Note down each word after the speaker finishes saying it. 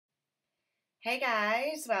Hey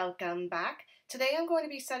guys, welcome back. Today I'm going to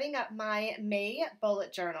be setting up my May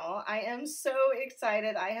bullet journal. I am so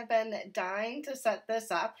excited. I have been dying to set this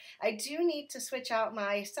up. I do need to switch out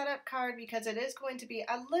my setup card because it is going to be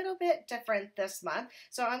a little bit different this month.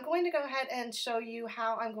 So I'm going to go ahead and show you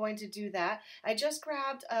how I'm going to do that. I just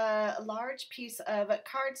grabbed a large piece of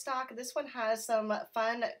cardstock. This one has some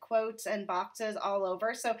fun quotes and boxes all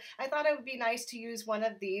over. So I thought it would be nice to use one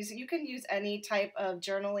of these. You can use any type of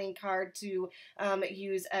journaling card to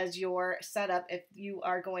use as your setup if you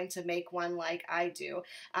are going to make one like I do.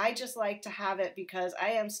 I just like to have it because I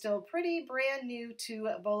am still pretty brand new to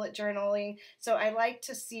bullet journaling, so I like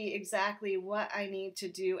to see exactly what I need to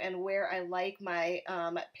do and where I like my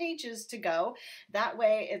pages to go. That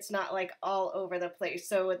way it's not like all over the place.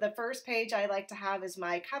 So the first page I like to have is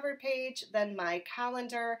my cover page, then my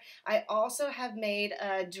calendar. I also have made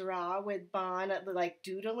a draw with Bon, like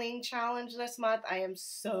doodling challenge this month. I am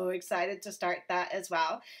so excited to start that as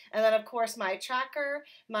well. And then of course my tracker,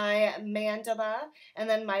 my mandala, and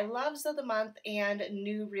then my loves of the month and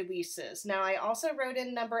new releases. Now I also wrote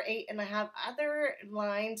in number 8 and I have other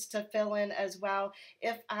lines to fill in as well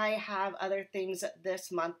if I have other things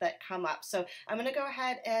this month that come up. So I'm going to go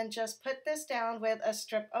ahead and just put this down with a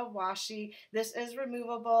strip of washi. This is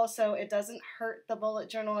removable so it doesn't hurt the bullet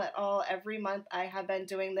journal at all. Every month I have been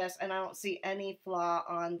doing this and I don't see any flaw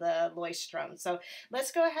on the Leuchtturm. So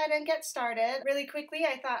let's go ahead and get started. Really quickly,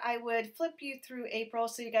 I thought I would flip you through April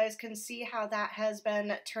so you guys can see how that has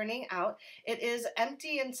been turning out. It is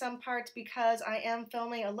empty in some parts because I am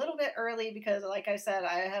filming a little bit early because, like I said,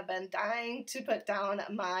 I have been dying to put down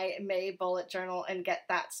my May bullet journal and get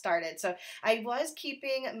that started. So I was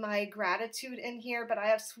keeping my gratitude in here, but I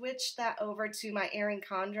have switched that over to my Erin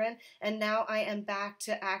Condren, and now I am back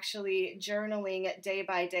to actually journaling day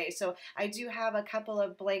by day. So I do have a couple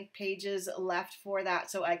of blank pages left for that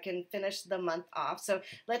so I can finish the month off. So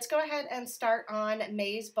let's go ahead and start on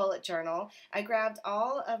May's bullet journal. I grabbed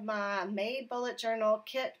all of my May bullet journal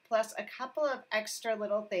kit plus a couple of extra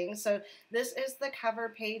little things. So this is the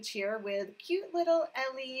cover page here with cute little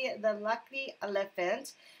Ellie, the lucky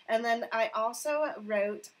elephant. And then I also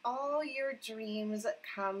wrote, all your dreams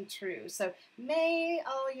come true. So may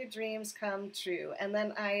all your dreams come true. And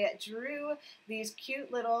then I drew these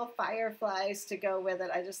cute little fireflies to go with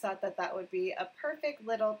it. I just thought that that would be a perfect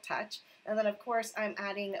little touch. And then of course I'm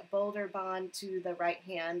adding Bolderbon to the right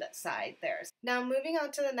hand side there. Now moving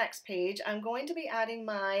on to the next page, I'm going to be adding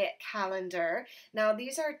my calendar. Now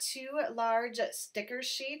these are two large sticker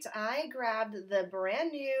sheets. I grabbed the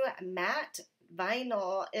brand new matte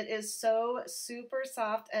vinyl. It is so super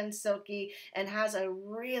soft and silky and has a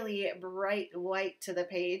really bright white to the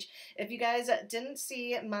page. If you guys didn't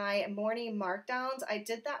see my morning markdowns, I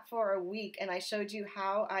did that for a week and I showed you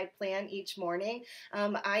how I plan each morning.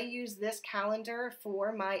 I use this calendar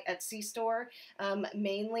for my Etsy store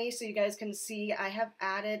mainly, so you guys can see I have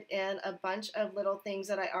added in a bunch of little things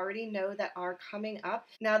that I already know that are coming up.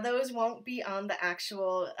 Now those won't be on the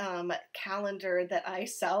actual calendar that I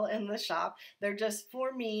sell in the shop. They're just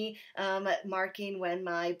for me, marking when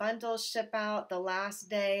my bundles ship out, the last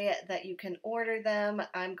day that you can order them.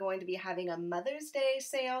 I'm going to be having a Mother's Day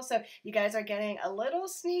sale, so you guys are getting a little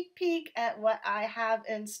sneak peek at what I have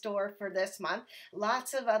in store for this month.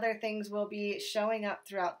 Lots of other things will be showing up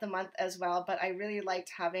throughout the month as well, but I really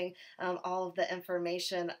liked having all of the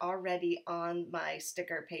information already on my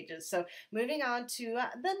sticker pages. So moving on to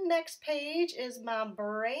the next page is my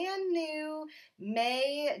brand new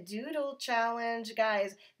May Doodle Challenge.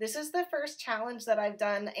 Guys, this is the first challenge that I've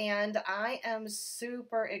done and I am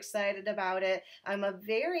super excited about it. I'm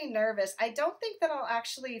very nervous. I don't think that I'll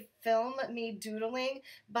actually film me doodling,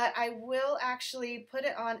 but I will actually put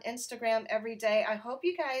it on Instagram every day. I hope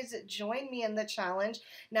you guys join me in the challenge.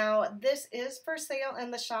 Now, this is for sale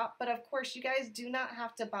in the shop, but of course you guys do not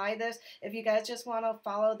have to buy this. If you guys just want to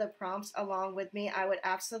follow the prompts along with me, I would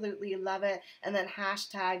absolutely love it. And then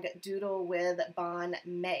hashtag doodle with Bon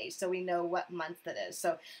May so we know what month it is.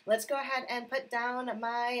 So let's go ahead and put down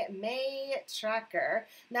my May tracker.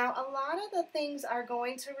 Now, a lot of the things are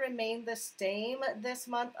going to remain the same this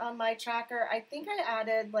month on my tracker. I think I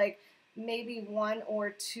added like maybe one or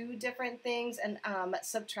two different things and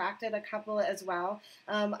subtracted a couple as well.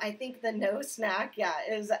 I think the no snack, yeah,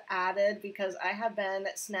 is added because I have been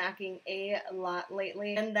snacking a lot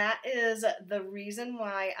lately, and that is the reason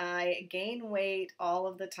why I gain weight all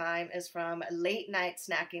of the time is from late night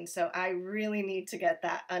snacking. So I really need to get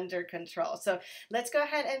that under control. So let's go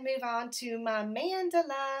ahead and move on to my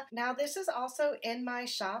mandala. Now this is also in my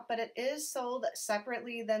shop, but it is sold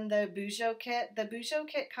separately than the Bujo kit. The Bujo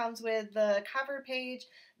kit comes with the cover page,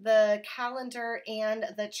 the calendar and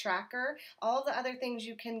the tracker. All the other things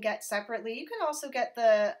you can get separately. You can also get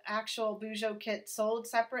the actual Bujo kit sold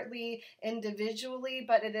separately, individually,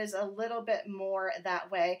 but it is a little bit more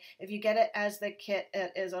that way. If you get it as the kit,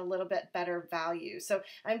 it is a little bit better value. So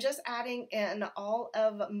I'm just adding in all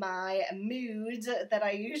of my moods that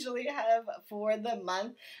I usually have for the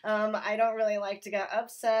month. I don't really like to get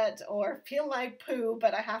upset or feel like poo,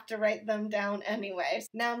 but I have to write them down anyway.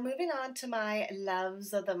 Now moving on to my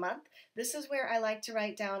loves of the month. This is where I like to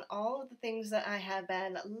write down all of the things that I have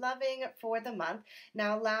been loving for the month.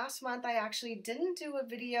 Now last month I actually didn't do a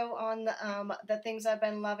video on the things I've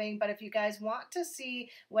been loving, but if you guys want to see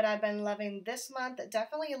what I've been loving this month,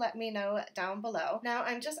 definitely let me know down below. Now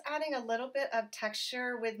I'm just adding a little bit of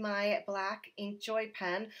texture with my black Inkjoy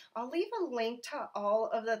pen. I'll leave a link to all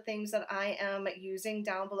of the things that I am using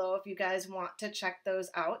down below if you guys want to check those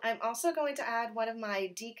out. I'm also going to add one of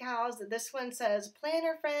my decals. This one says,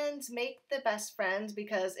 "Planner friends make the best friends,"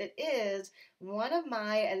 because it is one of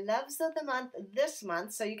my loves of the month this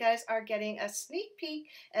month. So you guys are getting a sneak peek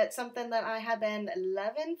at something that I have been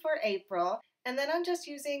loving for April. And then I'm just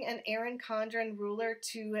using an Erin Condren ruler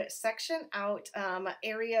to section out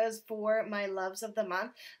areas for my loves of the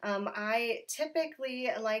month. I typically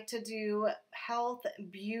like to do health,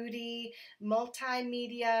 beauty,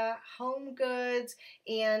 multimedia, home goods,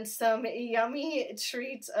 and some yummy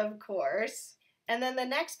treats, of course. And then the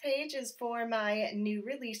next page is for my new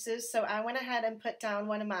releases. So I went ahead and put down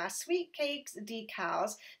one of my Sweet Cakes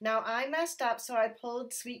decals. Now I messed up, so I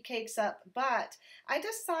pulled Sweet Cakes up, but I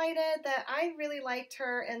decided that I really liked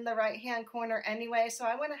her in the right-hand corner anyway, so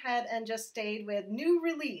I went ahead and just stayed with new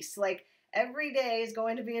release. Like, every day is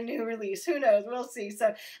going to be a new release. Who knows? We'll see.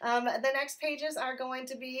 So the next pages are going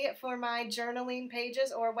to be for my journaling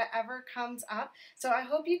pages or whatever comes up. So I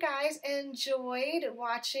hope you guys enjoyed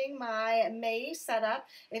watching my May setup.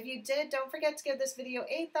 If you did, don't forget to give this video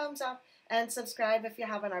a thumbs up and subscribe if you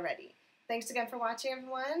haven't already. Thanks again for watching,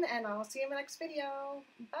 everyone, and I'll see you in my next video.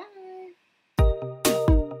 Bye!